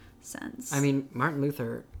sense. I mean, Martin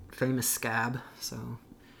Luther, famous scab, so.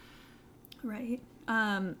 Right.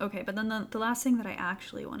 Okay, but then the last thing that I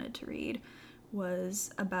actually wanted to read was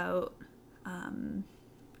about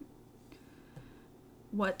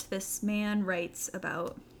what this man writes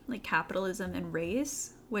about like capitalism and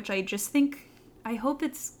race, which I just think, I hope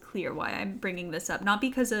it's clear why I'm bringing this up. Not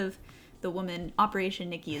because of the woman, Operation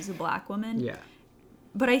Nikki is a black woman. Yeah.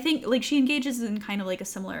 But I think like she engages in kind of like a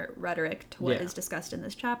similar rhetoric to what is discussed in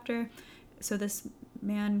this chapter. So this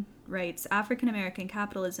man writes, African-American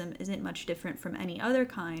capitalism isn't much different from any other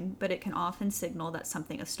kind, but it can often signal that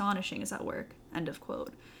something astonishing is at work. End of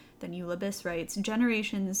quote. Then Eula Biss writes,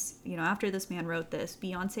 generations, after this man wrote this,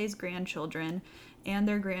 Beyonce's grandchildren and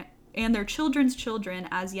their children's children,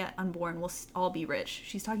 as yet unborn, will all be rich.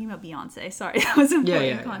 She's talking about Beyonce. Sorry, that was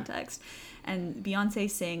important context. And Beyonce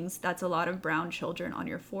sings, that's a lot of brown children on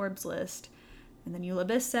your Forbes list. And then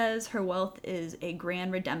Eulabis says her wealth is a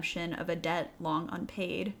grand redemption of a debt long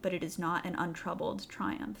unpaid, but it is not an untroubled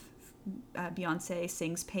triumph. Beyonce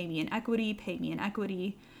sings pay me in equity, pay me in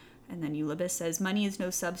equity. And then Eulabis says money is no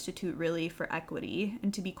substitute really for equity,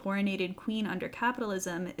 and to be coronated queen under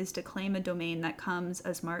capitalism is to claim a domain that comes,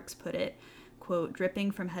 as Marx put it, quote,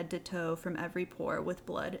 dripping from head to toe from every pore with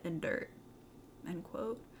blood and dirt, end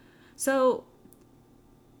quote. So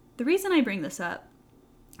the reason I bring this up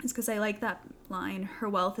is because I like that line, her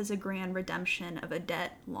wealth is a grand redemption of a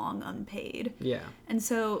debt long unpaid. Yeah. And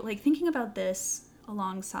so, like, thinking about this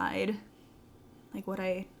alongside, like, what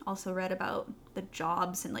I also read about the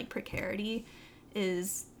jobs and, like, precarity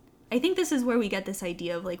is, I think this is where we get this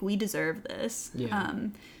idea of, like, we deserve this. Yeah.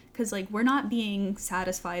 Because, like, we're not being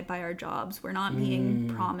satisfied by our jobs. We're not being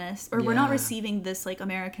promised, or we're not receiving this, like,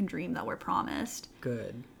 American dream that we're promised.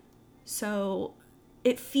 Good. So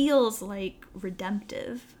it feels like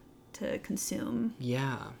redemptive to consume.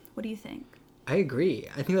 Yeah. What do you think? I agree.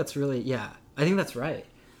 I think that's really, I think that's right.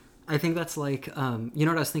 I think that's like, you know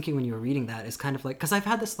what I was thinking when you were reading that is kind of like, because I've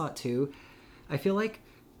had this thought too. I feel like,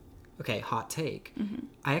 okay, hot take. Mm-hmm.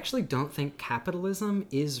 I actually don't think capitalism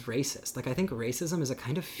is racist. Like, I think racism is a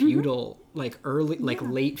kind of feudal, like early, like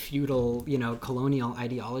late feudal, you know, colonial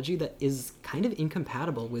ideology that is kind of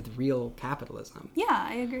incompatible with real capitalism. Yeah,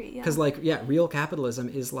 I agree. Because, like, real capitalism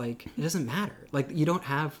is like, it doesn't matter. Like, you don't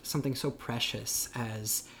have something so precious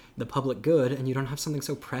as the public good, and you don't have something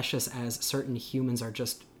so precious as certain humans are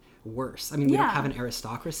just worse. I mean, we don't have an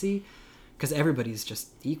aristocracy because everybody's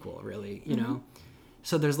just equal, really, you know?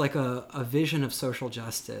 So there's like a vision of social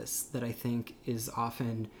justice that I think is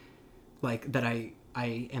often like, that I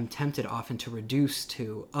am tempted often to reduce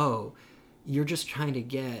to, oh, you're just trying to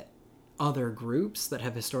get other groups that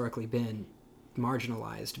have historically been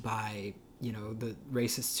marginalized by, you know, the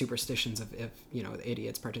racist superstitions of, you know, the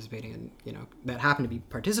idiots participating in, you know, that happen to be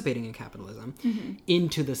participating in capitalism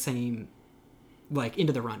into the same, like,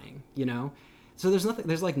 into the running, you know? So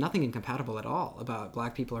there's like nothing incompatible at all about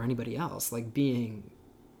Black people or anybody else, like, being,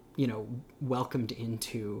 you know, welcomed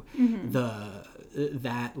into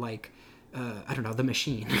that like, I don't know, the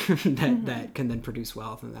machine that can then produce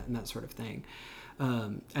wealth and that sort of thing.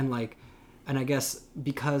 And I guess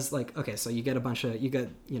because, like, okay, so you get a bunch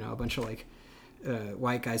of like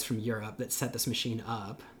white guys from Europe that set this machine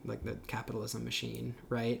up, like the capitalism machine,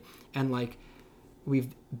 right? And like,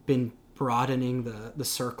 we've been broadening the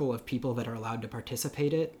circle of people that are allowed to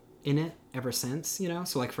participate in it ever since, you know?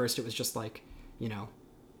 So, like, first it was just like, you know,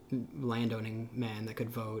 landowning men that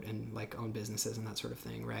could vote and, like, own businesses and that sort of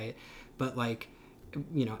thing, right? But, like,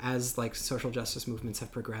 you know, as, like, social justice movements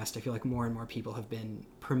have progressed, I feel like more and more people have been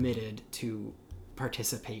permitted to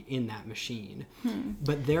participate in that machine.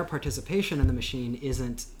 But their participation in the machine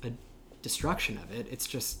isn't a destruction of it, it's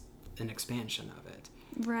just an expansion of it.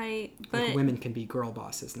 Right, but like, women can be girl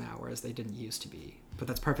bosses now, whereas they didn't used to be. But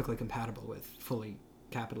that's perfectly compatible with fully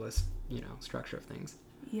capitalist, you know, structure of things.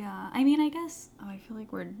 Yeah, I mean, I guess, I feel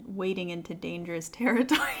like we're wading into dangerous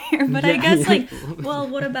territory here, but I guess, like, well,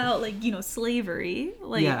 what about, like, you know, slavery?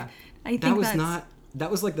 Like, I think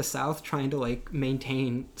that was like the South trying to, like,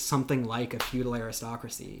 maintain something like a feudal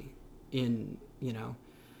aristocracy in, you know,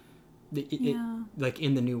 like,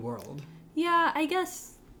 in the New World. Yeah, I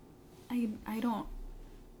guess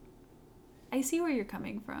I see where you're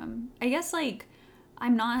coming from. I guess, like,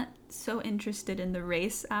 I'm not so interested in the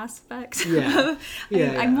race aspect.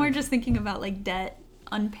 I'm more just thinking about, like, debt,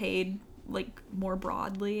 unpaid, like, more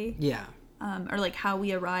broadly. Yeah. Or, like, how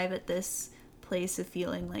we arrive at this place of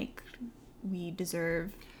feeling like we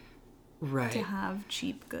deserve to have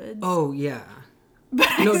cheap goods. Oh, yeah. But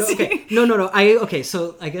okay. No.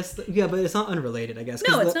 So I guess, but it's not unrelated, I guess.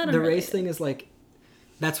 No, it's not unrelated. The race thing is, like,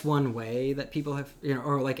 that's one way that people have, you know,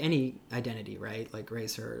 or like any identity, right? Like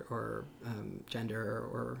race or gender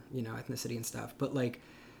or, you know, ethnicity and stuff. But, like,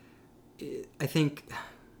 I think,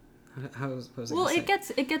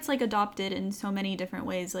 it gets like adopted in so many different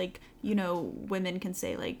ways. Like, you know, women can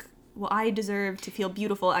say, like, well, I deserve to feel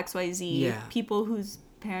beautiful, XYZ. Yeah. People whose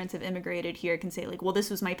parents have immigrated here can say, like, well, this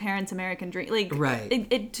was my parents' American dream. Like, right.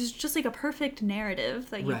 It's just like a perfect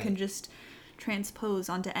narrative that you can just transpose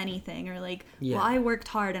onto anything. Or, like, well, I worked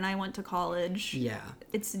hard and I went to college. Yeah.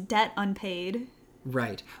 It's debt unpaid.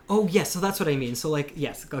 Right. Oh, yes. So that's what I mean. So, like,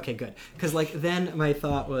 yes. Okay, good. Because, like, then my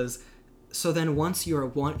thought was, so then once you're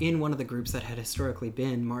in one of the groups that had historically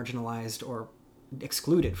been marginalized or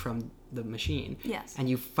excluded from the machine, and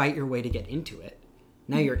you fight your way to get into it,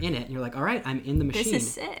 now you're in it and you're like, all right, I'm in the machine. This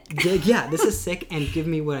is sick. This is sick, and give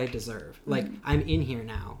me what I deserve. Like, I'm in here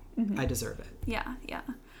now. I deserve it. Yeah,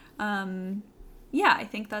 I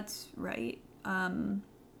think that's right.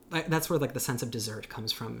 that's where like the sense of dessert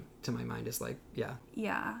comes from to my mind, is like, yeah.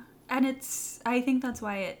 Yeah. And I think that's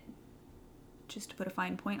why it, just to put a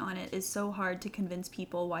fine point on it, is so hard to convince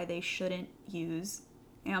people why they shouldn't use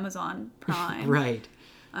Amazon Prime. Right.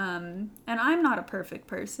 And I'm not a perfect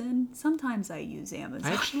person. Sometimes I use Amazon.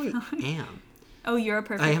 I actually Prime. am. Oh, you're a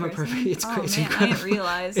perfect I am person? a perfect. It's crazy. Man, Incredible. I didn't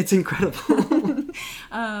realize. It's incredible.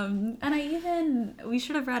 And we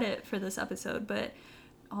should have read it for this episode, but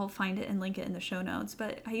I'll find it and link it in the show notes.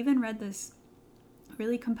 But I even read this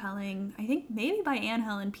really compelling, I think maybe by Anne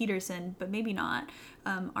Helen Peterson, but maybe not,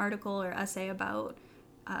 article or essay about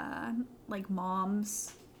like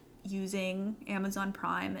moms using Amazon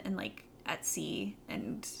Prime and like Etsy,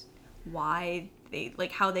 and why they,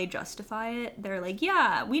 like, how they justify it. They're like,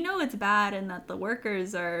 yeah, we know it's bad and that the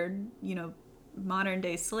workers are, you know, modern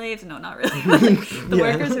day slaves. No, not really. Like, the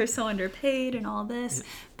workers are so underpaid and all this.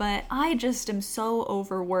 But I just am so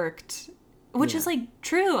overworked, which is like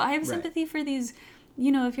true. I have sympathy for these,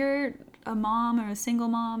 you know, if you're a mom or a single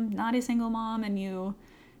mom, not a single mom, and you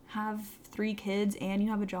have 3 kids and you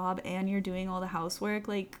have a job and you're doing all the housework,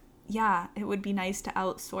 like, yeah, it would be nice to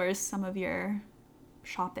outsource some of your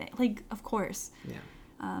shopping, like, of course.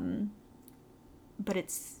 But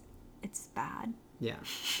it's bad. Yeah.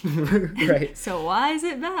 Right. So why is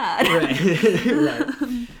it bad? Right.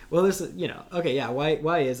 Right. Well, there's, you know, okay, yeah,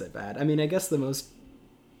 why is it bad? I mean, I guess the most,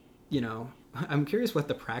 you know, I'm curious what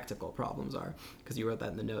the practical problems are, because you wrote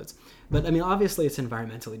that in the notes. But I mean, obviously it's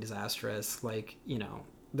environmentally disastrous. Like, you know,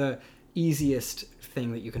 the easiest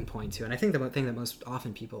thing that you can point to, and I think the thing that most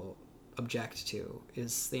often people object to,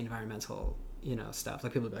 is the environmental, you know, stuff.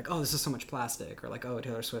 Like, people will be like, oh, this is so much plastic, or like, oh,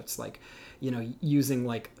 Taylor Swift's like, you know, using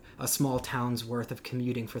like a small town's worth of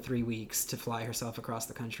commuting for 3 weeks to fly herself across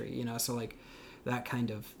the country, you know. So like that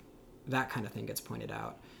kind of thing gets pointed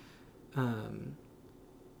out.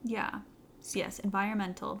 Yeah. So yes,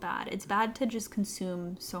 environmental, bad. It's bad to just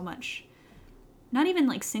consume so much, not even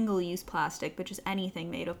like single-use plastic, but just anything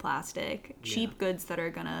made of plastic. Cheap goods that are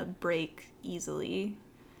gonna break easily.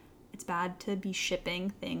 It's bad to be shipping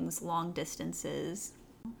things long distances.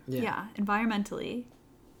 Yeah, environmentally,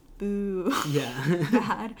 boo. Yeah.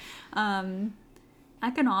 Bad.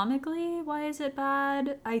 Economically, why is it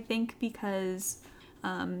bad? I think because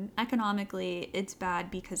economically it's bad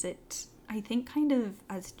because it, I think, kind of,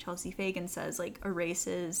 as Chelsea Fagan says, like,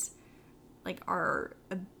 erases like our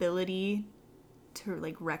ability to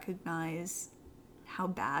like recognize how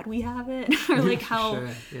bad we have it, or like how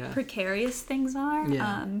precarious things are.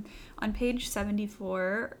 On page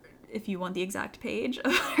 74, if you want the exact page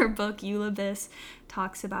of her book, Eulabis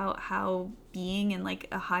talks about how being in like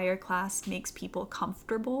a higher class makes people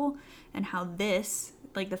comfortable, and how this,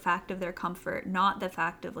 like, the fact of their comfort, not the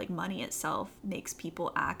fact of like money itself, makes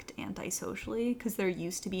people act antisocially, because they're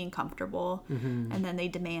used to being comfortable, and then they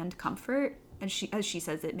demand comfort, and as she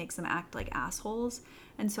says, it makes them act like assholes.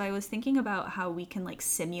 And so I was thinking about how we can like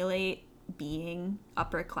simulate being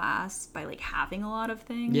upper class by like having a lot of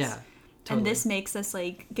things. Yeah, totally. And this makes us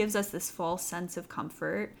like, gives us this false sense of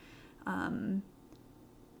comfort, and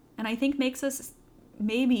I think makes us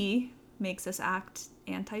act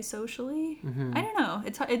antisocially. I don't know.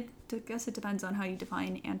 I guess it depends on how you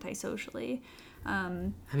define antisocially. I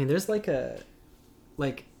mean, there's like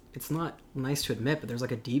it's not nice to admit, but there's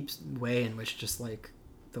like a deep way in which just like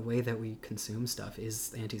the way that we consume stuff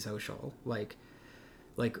is antisocial. Like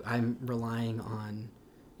I'm relying on,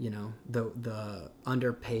 you know, the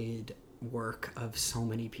underpaid work of so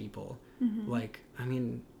many people. Like, I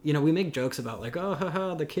mean, you know, we make jokes about like, oh,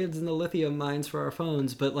 haha, the kids in the lithium mines for our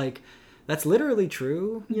phones, but like, that's literally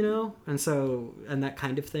true, you know? And so, and that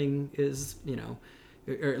kind of thing is, you know,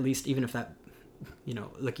 or at least even if that, you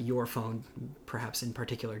know, like your phone perhaps in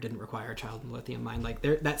particular didn't require a child in the lithium mine, like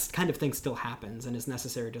that kind of thing still happens and is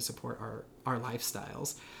necessary to support our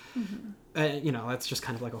lifestyles. You know, that's just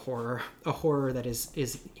kind of like a horror that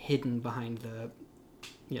is hidden behind the,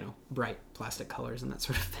 you know, bright plastic colors and that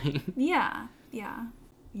sort of thing. Yeah.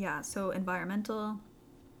 So environmental,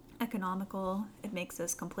 economical, it makes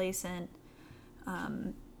us complacent.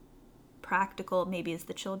 Practical, maybe it's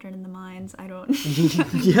the children in the mines. I don't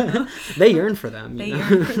Yeah, they yearn for them. They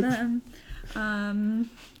yearn for them. And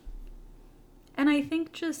I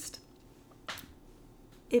think just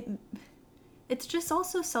it's just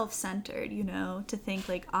also self-centered, you know, to think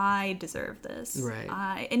like, I deserve this. Right.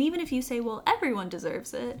 And even if you say, well, everyone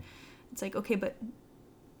deserves it, it's like, okay, but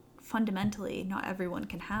fundamentally not everyone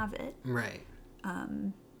can have it. Right.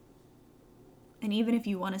 And even if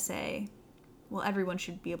you want to say, well, everyone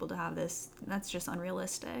should be able to have this, that's just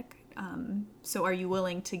unrealistic. So are you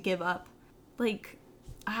willing to give up, like,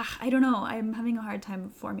 I don't know, I'm having a hard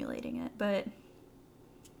time formulating it, but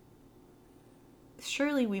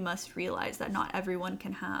surely we must realize that not everyone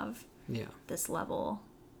can have this level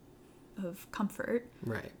of comfort.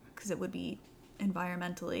 Right. Because it would be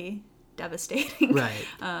environmentally devastating. Right.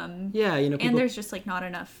 And there's just like not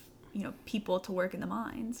enough, people to work in the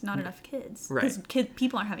mines, not enough kids. Right. Because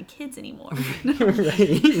people aren't having kids anymore.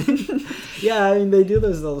 Right. Yeah, I mean, they do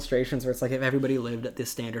those illustrations where it's like if everybody lived at the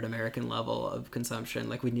standard American level of consumption,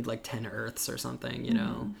 like we'd need like 10 Earths or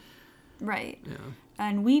something, Right. Yeah.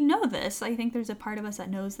 And we know this. I think there's a part of us that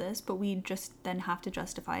knows this, but we just then have to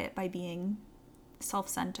justify it by being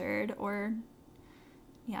self-centered or,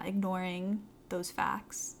 ignoring those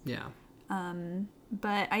facts. Yeah.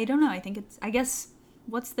 But I don't know. I guess,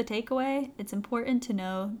 what's the takeaway? It's important to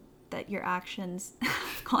know that your actions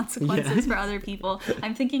have consequences for other people.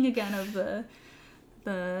 I'm thinking again of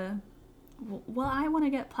I want to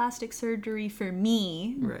get plastic surgery for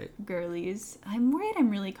me, right, girlies. I'm worried I'm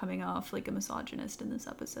really coming off like a misogynist in this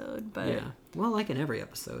episode, but yeah, well, like in every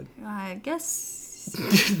episode. I guess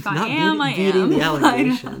if I am. The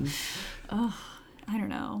allegations. I don't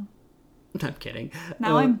know. I'm kidding.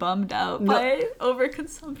 Now I'm bummed out by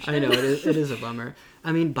overconsumption. I know, it is a bummer.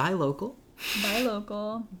 I mean, buy local. Buy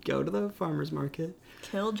local. Go to the farmer's market.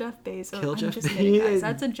 Kill Jeff Bezos. Kill I'm Jeff just kidding, guys.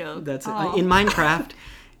 That's a joke. That's it. In Minecraft.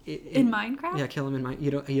 In Minecraft? Yeah, kill him in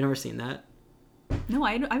Minecraft. You never seen that? No,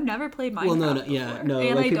 I've never played Minecraft. Well, no, and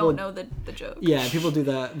like I don't know the joke. Yeah, people do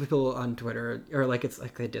that. People on Twitter, or like it's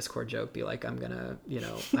like a Discord joke, be like, I'm gonna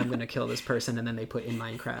kill this person, and then they put in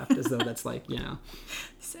Minecraft as though that's like,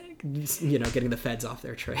 sick. Getting the feds off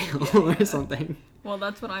their trail or something. Well,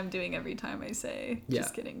 that's what I'm doing every time I say. Yeah.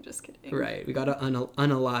 Just kidding. Right, we gotta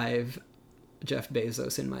unalive Jeff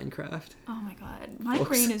Bezos in Minecraft. Oh my god, my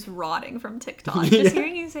brain is rotting from TikTok. Just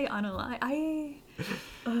hearing you say unalive,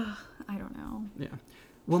 I don't know. Yeah.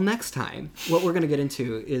 Well, next time, what we're gonna get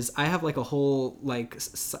into is I have like a whole like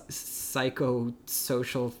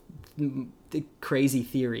psychosocial crazy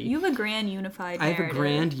theory. You have a grand unified narrative. I have a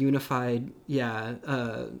grand unified,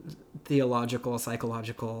 theological,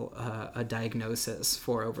 psychological diagnosis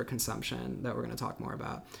for overconsumption that we're gonna talk more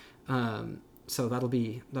about. So that'll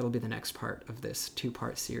be the next part of this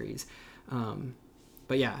 2-part series.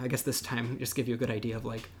 But yeah, I guess this time just give you a good idea of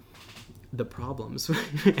like the problems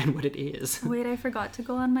and what it is. Wait, I forgot to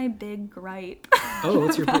go on my big gripe. Oh,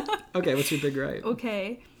 what's your big gripe?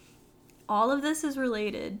 Okay. All of this is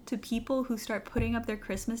related to people who start putting up their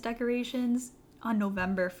Christmas decorations on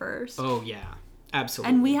November 1st. Oh yeah,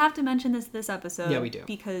 absolutely. And we have to mention this episode. Yeah, we do.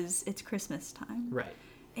 Because it's Christmas time. Right.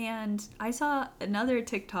 And I saw another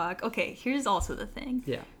TikTok. Okay, here's also the thing.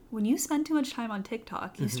 Yeah. When you spend too much time on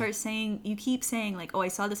TikTok, you keep saying like, oh, I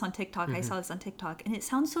saw this on TikTok, I saw this on TikTok. And it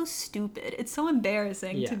sounds so stupid. It's so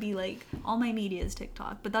embarrassing to be like, all my media is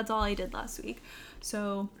TikTok. But that's all I did last week.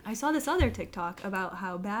 So I saw this other TikTok about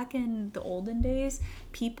how back in the olden days,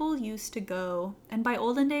 people used to go, and by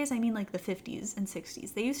olden days, I mean like the 50s and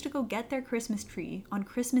 60s. They used to go get their Christmas tree on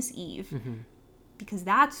Christmas Eve. Mm-hmm. Because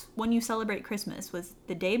that's when you celebrate Christmas, was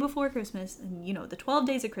the day before Christmas and, the 12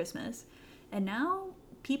 days of Christmas. And now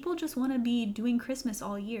people just want to be doing Christmas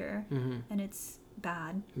all year, and it's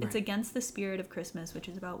bad. Right. It's against the spirit of Christmas, which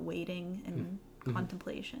is about waiting and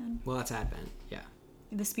contemplation. Well, that's Advent, yeah.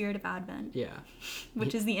 The spirit of Advent. Yeah.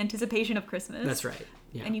 Which is the anticipation of Christmas. That's right,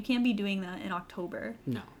 yeah. And you can't be doing that in October.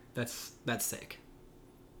 No, that's sick.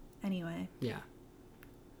 Anyway. Yeah.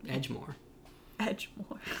 Edgemore.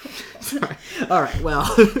 Sorry. All right,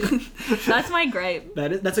 well. That's my gripe.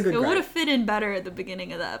 That's a good gripe. It would have fit in better at the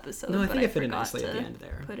beginning of the episode. No, I think it fit in nicely at the end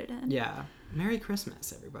there. Put it in. Yeah. Merry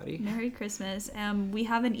Christmas, everybody. Merry Christmas. We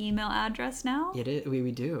have an email address now.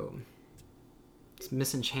 We do. It's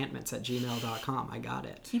misenchantments@gmail.com. I got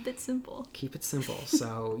it. Keep it simple.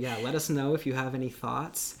 So, yeah, let us know if you have any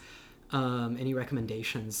thoughts, any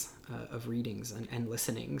recommendations of readings and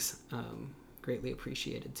listenings. Greatly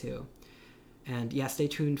appreciated too. And yeah, stay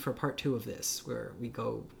tuned for part 2 of this, where we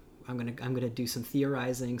go. I'm gonna do some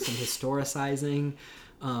theorizing, some historicizing,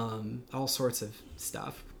 all sorts of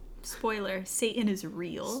stuff. Spoiler: Satan is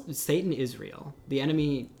real. Satan is real. The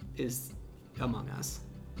enemy is among us.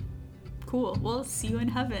 Cool. Well, see you in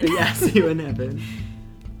heaven. Yeah, see you in heaven.